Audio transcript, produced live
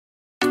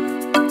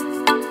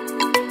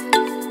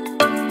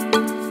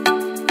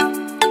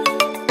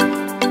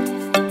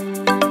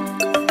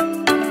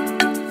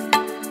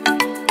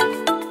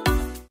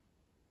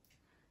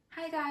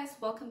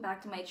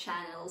back to my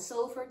channel.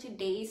 So for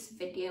today's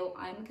video,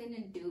 I'm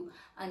gonna do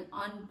an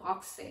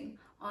unboxing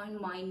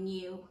on my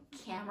new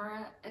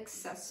camera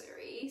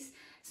accessories.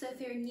 So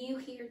if you're new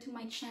here to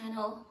my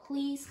channel,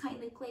 please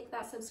kindly click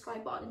that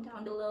subscribe button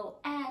down below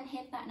and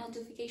hit that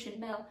notification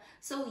bell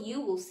so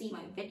you will see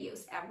my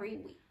videos every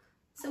week.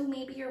 So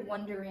maybe you're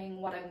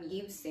wondering what I'm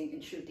using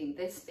in shooting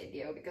this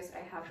video, because I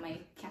have my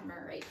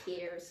camera right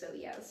here. So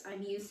yes,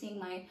 I'm using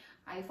my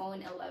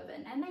iPhone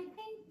 11 and I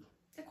think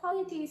the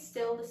quality is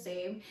still the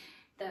same.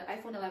 The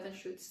iPhone 11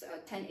 shoots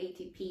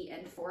 1080p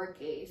and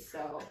 4K,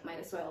 so might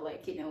as well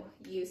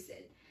use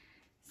it.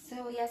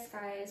 So yes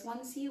guys,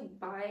 once you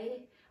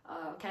buy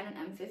a Canon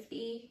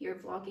M50, your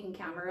vlogging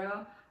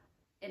camera,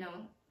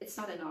 it's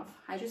not enough.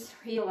 I just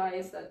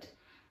realized that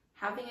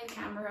having a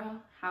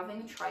camera,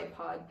 having a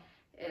tripod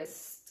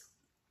is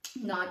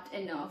not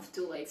enough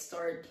to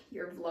start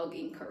your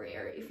vlogging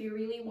career. If you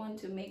really want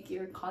to make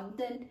your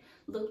content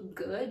look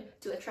good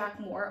to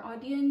attract more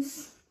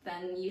audience,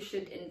 then you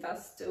should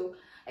invest to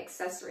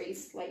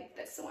accessories like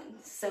this one.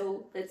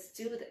 So let's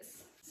do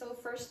this. So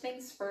first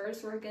things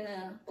first, we're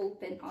gonna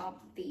open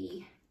up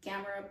the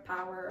camera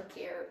power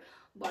care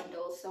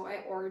bundle. So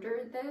I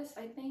ordered this,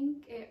 I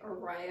think it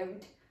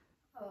arrived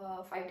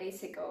 5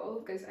 days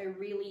ago, because I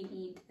really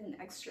need an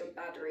extra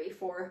battery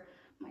for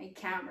my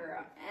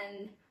camera.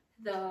 And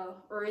the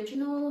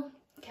original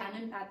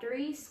Canon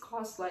batteries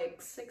cost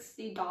like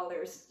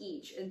 $60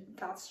 each, and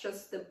that's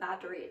just the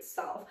battery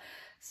itself.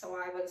 So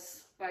I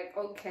was like,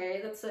 okay,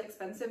 that's so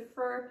expensive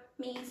for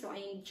me, so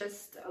I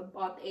just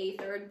bought a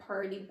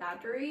third-party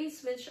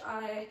batteries, which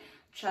I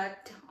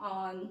checked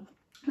on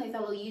my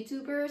fellow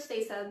YouTubers.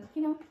 They said,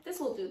 this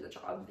will do the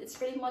job. It's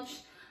pretty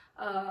much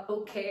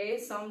okay.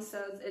 Some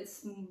says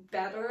it's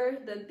better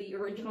than the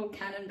original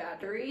Canon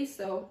battery,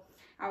 so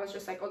I was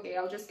just like, okay,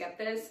 I'll just get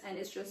this, and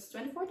it's just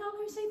 $24,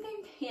 I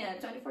think. Yeah,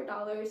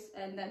 $24,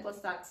 and then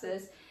plus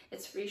taxes,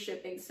 it's free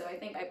shipping. So I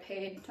think I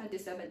paid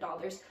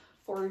 $27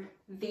 for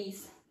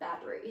these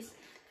batteries.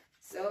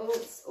 So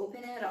let's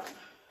open it up.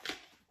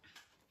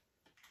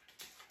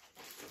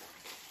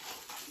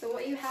 So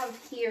what you have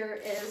here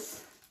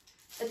is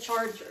a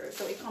charger.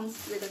 So it comes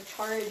with a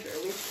charger,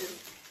 which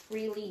is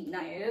really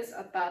nice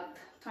at that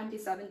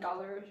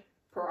 $27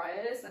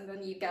 price, and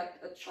then you get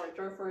a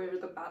charger for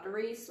the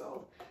battery,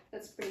 so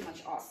that's pretty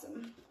much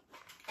awesome.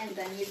 And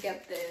then you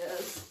get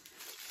this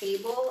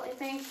cable, I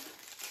think,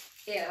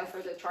 yeah,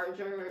 for the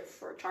charger,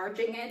 for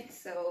charging it.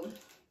 So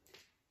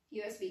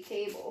USB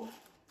cable.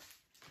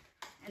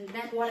 And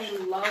then what I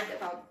loved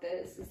about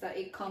this is that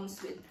it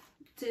comes with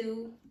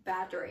 2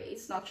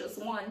 batteries, not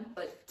just one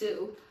but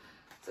 2.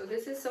 So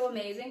this is so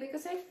amazing,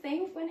 because I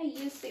think when I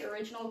use the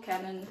original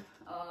Canon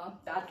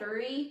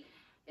battery,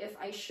 if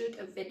I shoot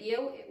a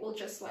video, it will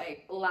just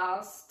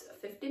last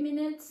 50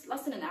 minutes,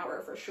 less than an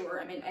hour for sure.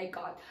 I mean,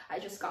 I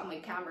just got my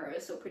camera,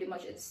 so pretty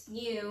much it's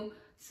new,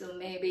 so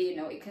maybe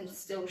it can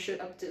still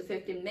shoot up to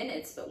 50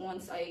 minutes. But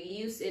once I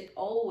use it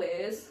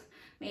always,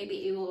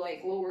 maybe it will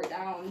lower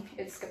down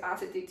its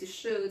capacity to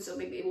shoot, so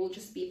maybe it will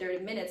just be 30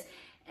 minutes.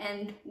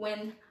 And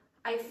when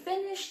I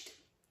finished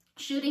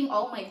shooting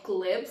all my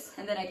clips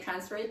and then I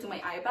transfer it to my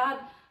iPad,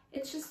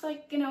 it's just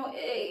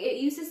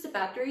it uses the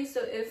battery.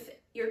 So if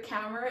your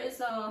camera is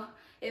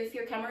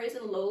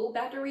a low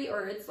battery,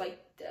 or it's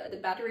the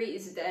battery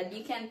is dead,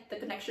 the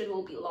connection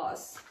will be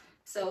lost.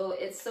 So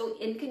it's so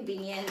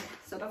inconvenient.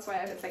 So that's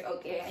why I was like,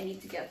 okay, I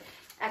need to get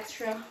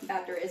extra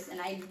batteries, and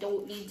I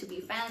don't need to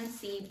be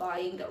fancy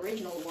buying the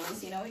original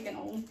ones. You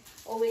can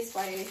always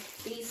buy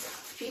these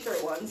cheaper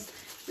ones,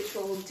 which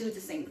will do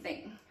the same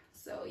thing.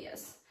 So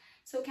yes,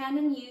 so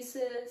Canon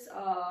uses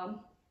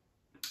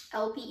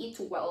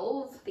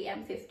LP-E12. The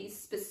M50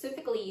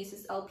 specifically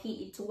uses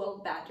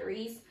LP-E12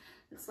 batteries.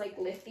 It's like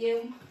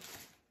lithium,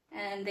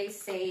 and they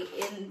say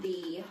in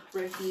the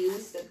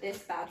reviews that this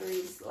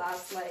batteries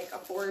last a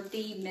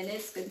 40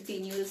 minutes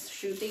continuous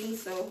shooting.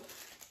 So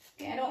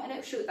yeah, I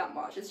don't shoot that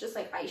much. It's just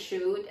I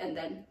shoot and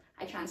then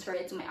I transfer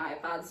it to my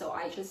iPad, so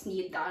I just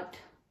need that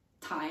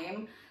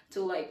time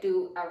to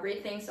do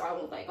everything. So I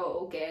won't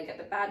oh, okay, I get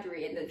the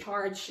battery and then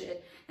charge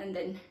it, and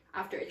then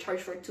after it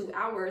charged for 2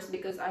 hours,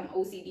 because I'm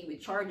OCD with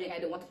charging, I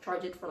don't want to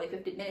charge it for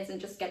 15 minutes and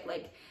just get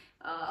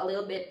a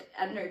little bit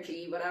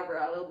energy, whatever,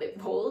 a little bit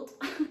volt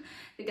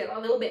to get a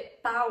little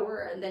bit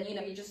power, and then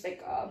you just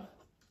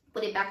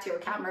put it back to your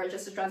camera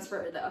just to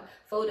transfer the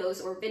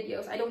photos or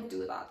videos. I don't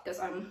do that because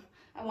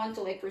I want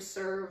to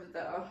preserve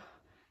the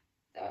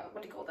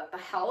what do you call that, the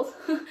health.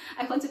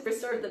 I want to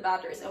preserve the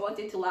batteries. I want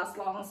it to last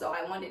long, so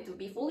I want it to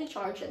be fully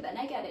charged, and then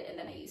I get it and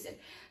then I use it.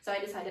 So I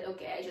decided,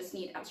 okay, I just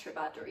need extra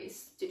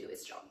batteries to do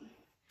its job.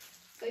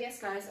 So yes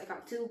guys, I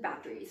got 2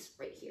 batteries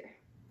right here.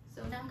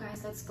 So now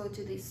guys, let's go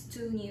to these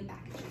 2 new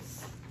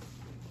packages.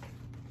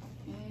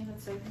 Okay,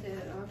 let's open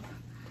it up.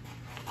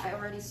 I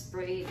already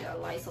sprayed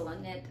Lysol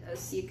on it,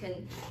 as you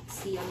can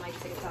see on my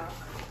TikTok.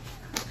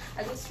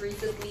 I just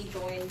recently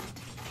joined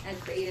and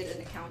created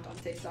an account on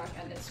TikTok,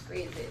 and it's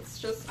great. It's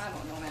just, I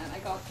don't know, man, I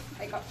got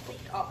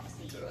hooked up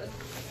into it.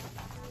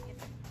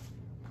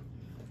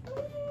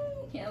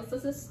 Yes,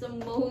 this is the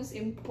most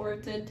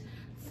important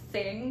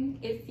thing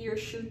if you're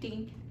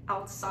shooting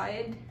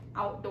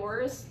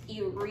outdoors.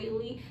 You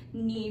really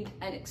need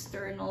an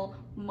external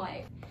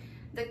mic.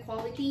 The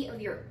quality of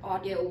your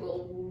audio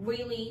will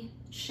really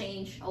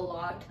change a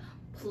lot,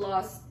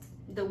 plus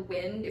the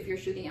wind if you're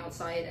shooting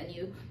outside and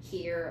you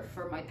hear,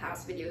 for my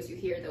past videos, you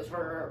hear those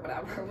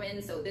whatever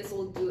wind, so this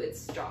will do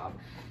its job.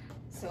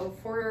 So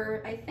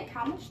for, I think,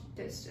 how much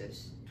this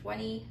is,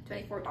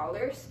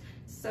 $24.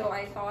 So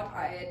I thought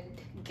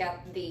I'd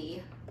get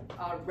the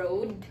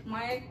Rode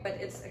mic, but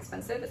it's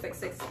expensive, it's like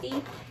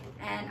 $60.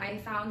 And I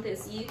found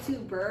this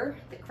YouTuber,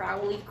 the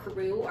Crowley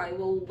Crew. I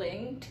will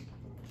link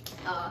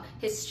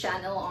his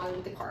channel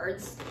on the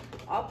cards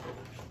up.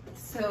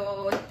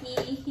 So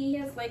he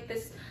has like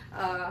this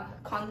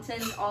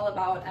content all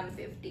about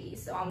M50,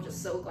 so I'm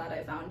just so glad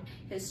I found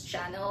his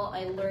channel.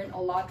 I learned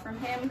a lot from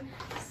him,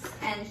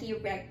 and he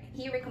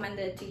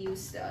recommended to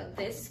use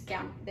this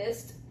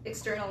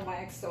external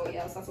mic. So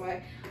yes, that's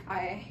why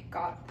I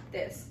got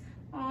this.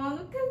 Oh,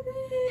 look at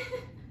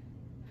it!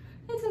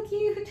 It's so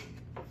cute.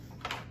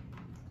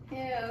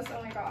 Yes,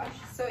 oh my gosh.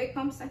 So it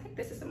comes, I think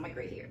this is the mic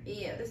right here.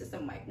 Yeah, this is the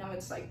mic. Now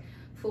it's like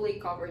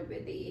fully covered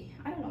with the,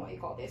 I don't know what you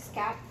call this,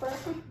 cap for.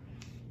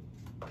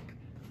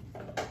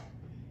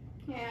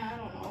 Yeah, I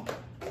don't know.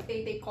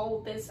 They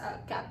call this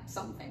cap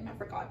something, I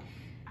forgot.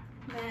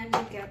 Then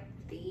you get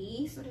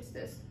these, what is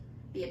this?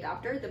 The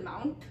adapter, the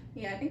mount.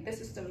 Yeah, I think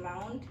this is the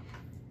mount.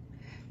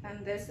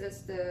 And this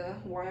is the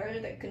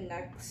wire that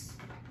connects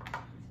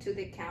to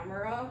the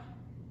camera.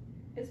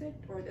 Is it?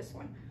 Or this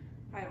one?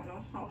 I don't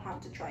know. I'll have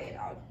to try it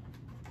out.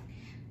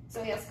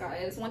 So yes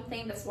guys, one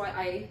thing, that's why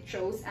I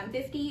chose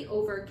M50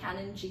 over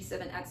Canon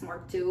G7X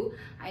Mark II.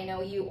 I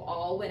know you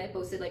all, when I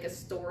posted like a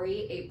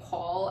story, a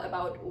poll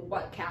about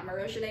what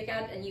camera should I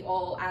get, and you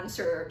all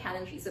answer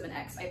Canon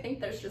G7X. I think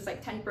there's just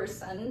like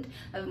 10%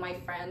 of my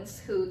friends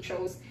who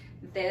chose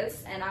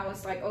this, and I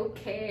was like,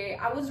 okay,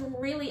 I was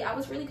really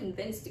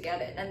convinced to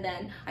get it. And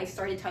then I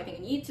started typing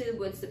on YouTube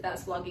what's the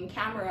best vlogging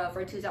camera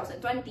for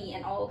 2020,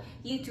 and all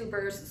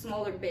YouTubers,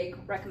 small or big,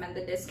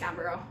 recommended this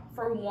camera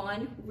for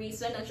one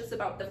reason. It's just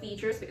about the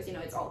features, because you know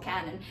it's all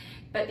Canon,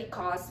 but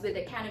because with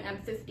the Canon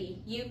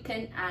M50 you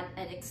can add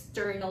an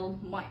external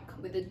mic.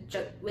 With the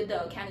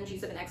Canon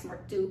G7X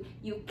Mark II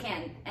you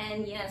can.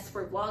 And yes,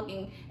 for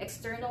vlogging,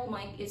 external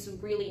mic is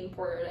really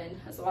important.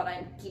 That's what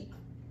I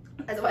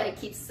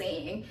keep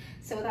saying.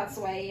 So that's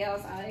why,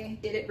 yes, I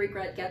didn't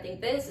regret getting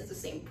this. It's the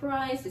same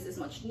price. This is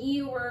much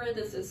newer.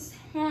 This is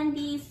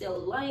handy, still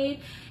light.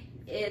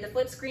 The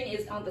flip screen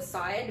is on the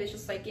side, which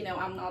is like, you know,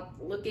 I'm not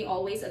looking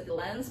always at the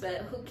lens,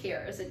 but who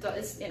cares? It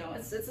does, you know,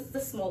 it's the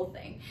small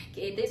thing.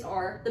 Okay, these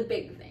are the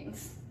big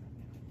things.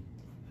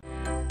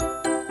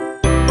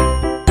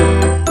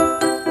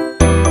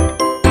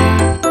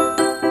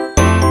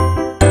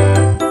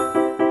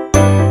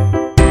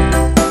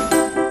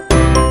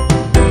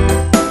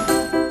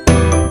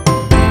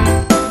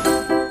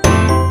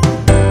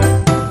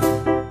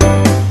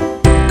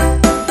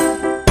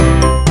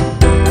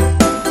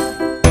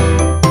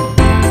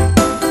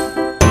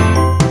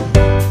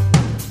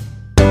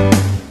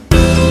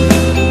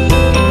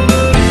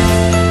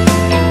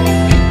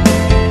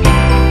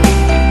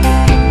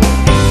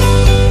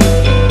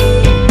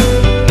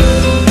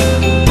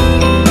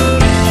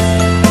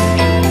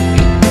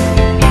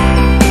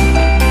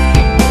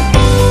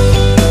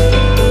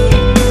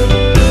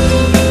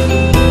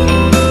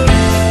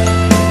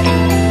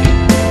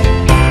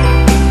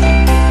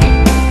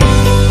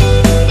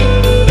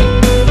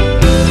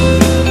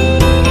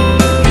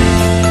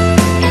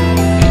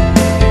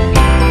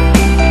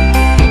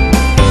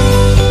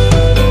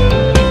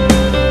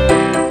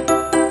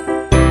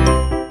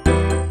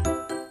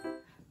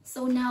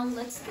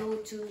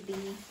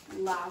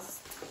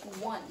 Last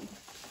one.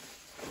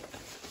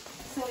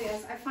 So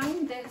yes, I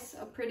find this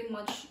a pretty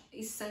much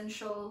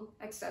essential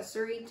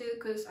accessory too,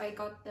 because I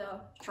got the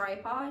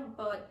tripod,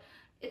 but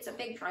it's a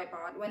big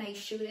tripod. When I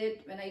shoot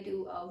it, when I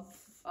do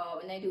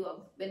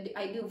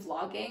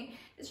vlogging,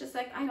 it's just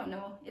like, I don't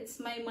know, it's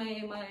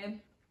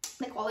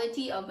the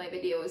quality of my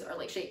videos are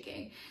like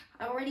shaking.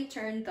 I already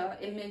turned the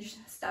image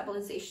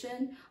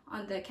stabilization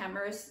on the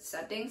camera's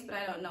settings, but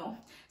I don't know.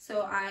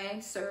 So I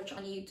searched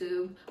on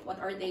YouTube, what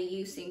are they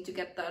using to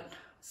get that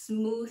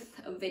smooth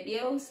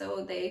video?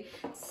 So they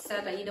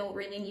said that you don't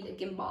really need a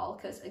gimbal,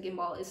 because a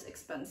gimbal is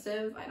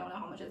expensive. I don't know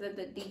how much is it,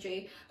 the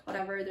DJ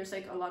whatever, there's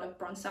like a lot of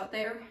brands out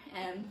there,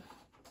 and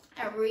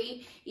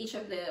each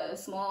of the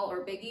small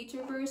or big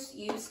YouTubers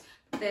use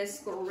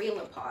this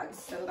Gorilla pod,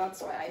 so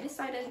that's why I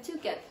decided to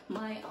get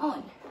my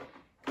own.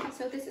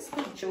 So this is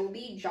called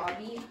Joby,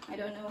 I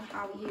don't know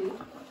how you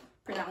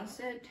pronounce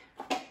it.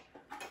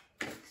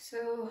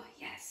 So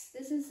yes,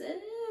 this is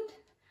it.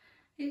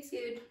 It's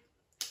good.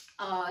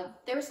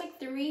 There's like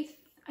three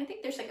I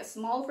think there's like a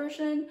small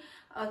version,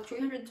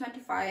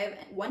 325,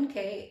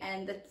 1K,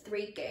 and the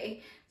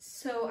 3K.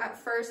 So at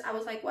first I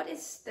was like, what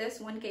is this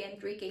 1K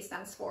and 3K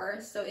stands for?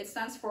 So it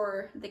stands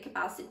for the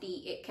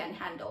capacity it can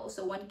handle.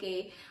 So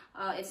 1K,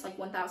 it's like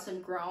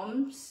 1000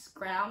 grams,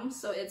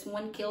 so it's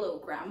 1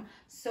 kilogram.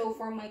 So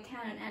for my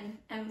Canon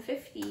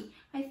M50,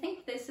 I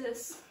think this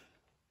is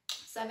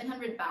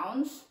 700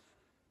 pounds.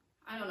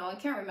 I don't know, I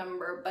can't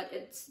remember, but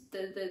it's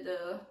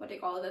the what do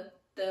you call it,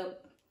 the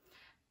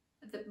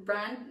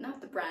brand, not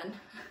the brand,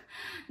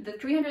 the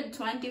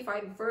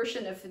 325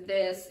 version of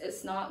this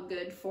is not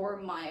good for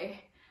my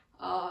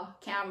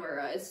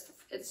camera.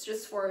 It's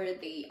just for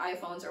the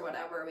iPhones or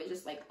whatever, which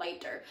is like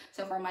lighter.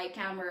 So for my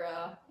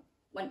camera,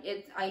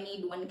 I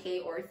need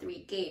 1K or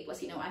 3K,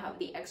 plus, you know, I have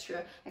the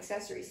extra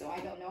accessory, so I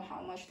don't know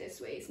how much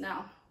this weighs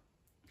now.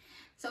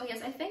 So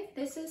yes, I think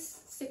this is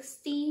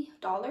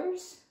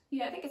 $60.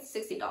 Yeah, I think it's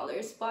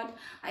 $60, but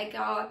I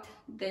got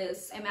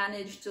this, I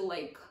managed to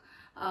like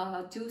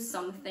do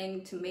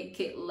something to make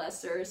it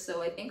lesser.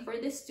 So I think for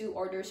these two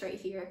orders right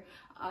here,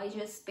 I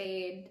just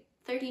paid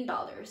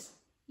 $13.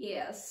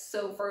 Yes,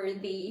 so for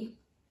the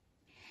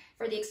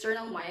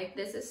external mic,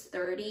 this is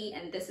 30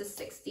 and this is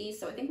 60.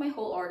 So I think my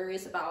whole order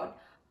is about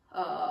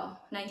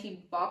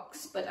 90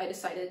 bucks, but I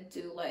decided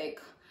to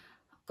like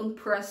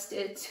compress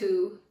it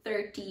to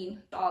 $13.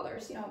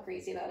 You know how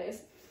crazy that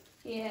is?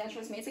 Yeah,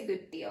 trust me, it's a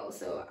good deal.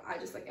 So I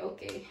just like,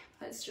 okay,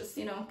 let's just,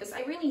 you know, because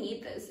I really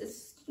need this.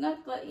 It's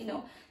not that, you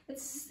know,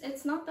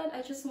 it's not that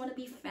I just want to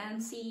be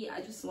fancy.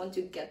 I just want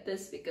to get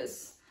this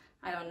because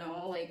I don't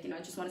know, like, you know, I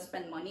just want to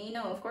spend money.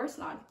 No, of course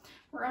not.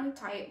 We're on a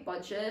tight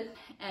budget,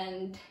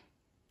 and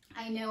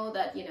I know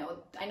that, you know,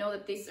 I know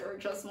that these are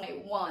just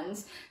my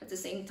wants. At the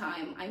same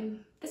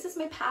time, this is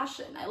my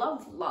passion. I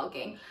love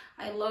vlogging.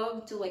 I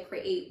love to like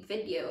create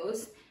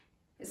videos,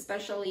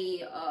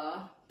 especially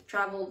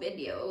travel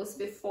videos.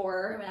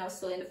 Before, when I was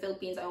still in the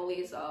Philippines, I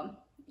always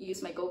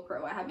used my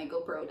GoPro. I had my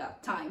GoPro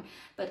that time,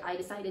 but I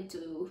decided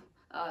to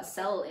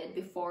sell it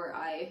before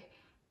I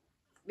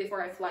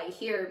fly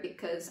here,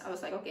 because I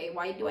was like, okay,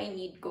 why do I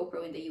need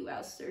GoPro in the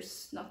US?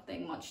 There's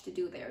nothing much to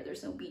do there.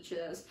 There's no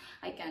beaches.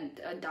 I can't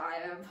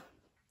dive.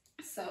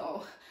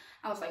 So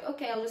I was like,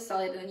 okay, I'll just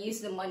sell it and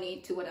use the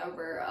money to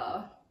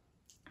whatever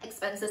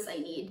expenses I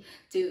need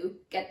to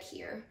get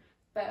here.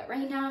 But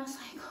right now, it's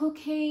like,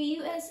 okay,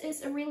 US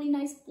is a really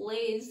nice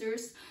place.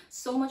 There's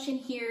so much in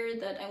here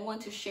that I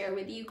want to share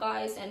with you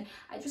guys, and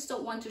I just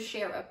don't want to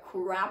share a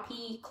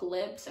crappy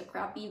clips, a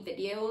crappy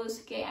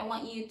videos, okay? I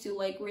want you to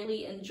like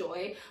really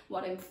enjoy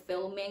what I'm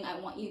filming. I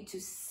want you to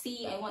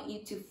see, I want you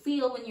to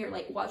feel when you're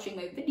like watching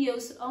my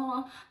videos,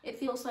 oh, it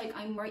feels like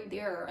I'm right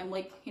there. I'm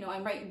like, you know,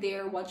 I'm right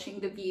there watching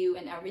the view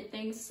and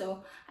everything.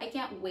 So I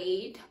can't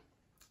wait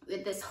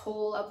with this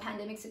whole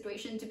pandemic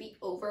situation to be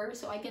over,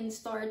 so I can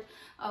start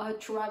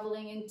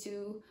traveling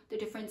into the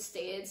different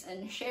states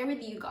and share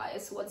with you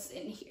guys what's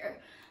in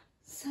here.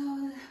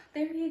 So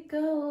there you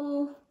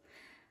go.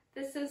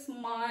 This is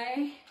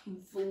my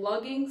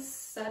vlogging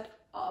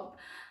setup.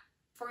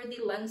 For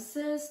the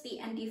lenses, the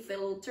ND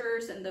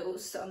filters and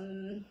those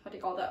what do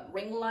you call that,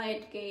 ring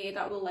light, okay,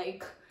 that will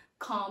like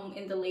come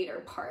in the later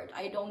part.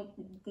 I don't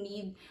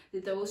need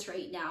those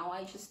right now.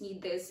 I just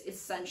need this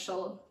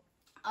essential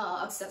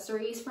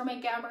accessories for my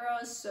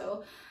cameras.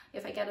 So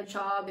if I get a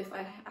job, if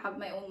I have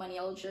my own money,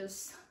 I'll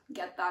just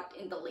get that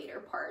in the later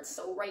part.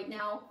 So right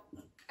now,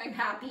 I'm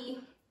happy.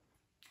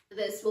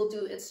 This will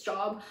do its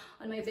job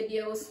on my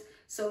videos.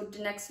 So the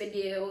next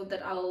video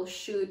that I'll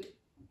shoot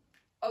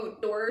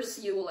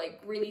outdoors, you will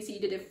like really see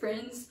the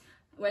difference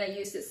when I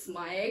use this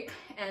mic,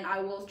 and I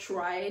will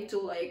try to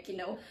like, you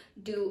know,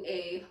 do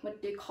a,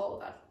 what do you call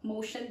that,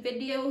 motion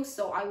video.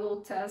 So I will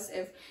test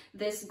if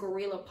this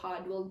Gorilla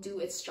Pod will do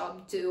its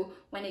job too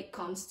when it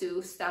comes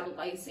to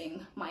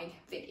stabilizing my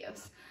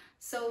videos.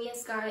 So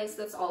yes guys,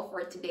 that's all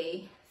for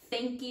today.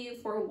 Thank you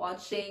for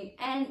watching,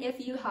 and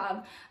if you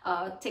have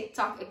a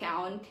TikTok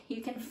account,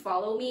 you can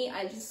follow me.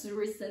 I just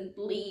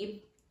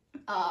recently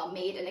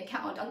made an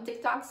account on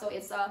TikTok, so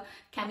it's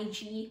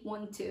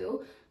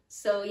CamiG12.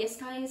 So yes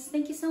guys,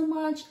 thank you so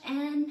much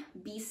and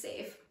be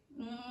safe.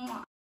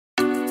 Mwah.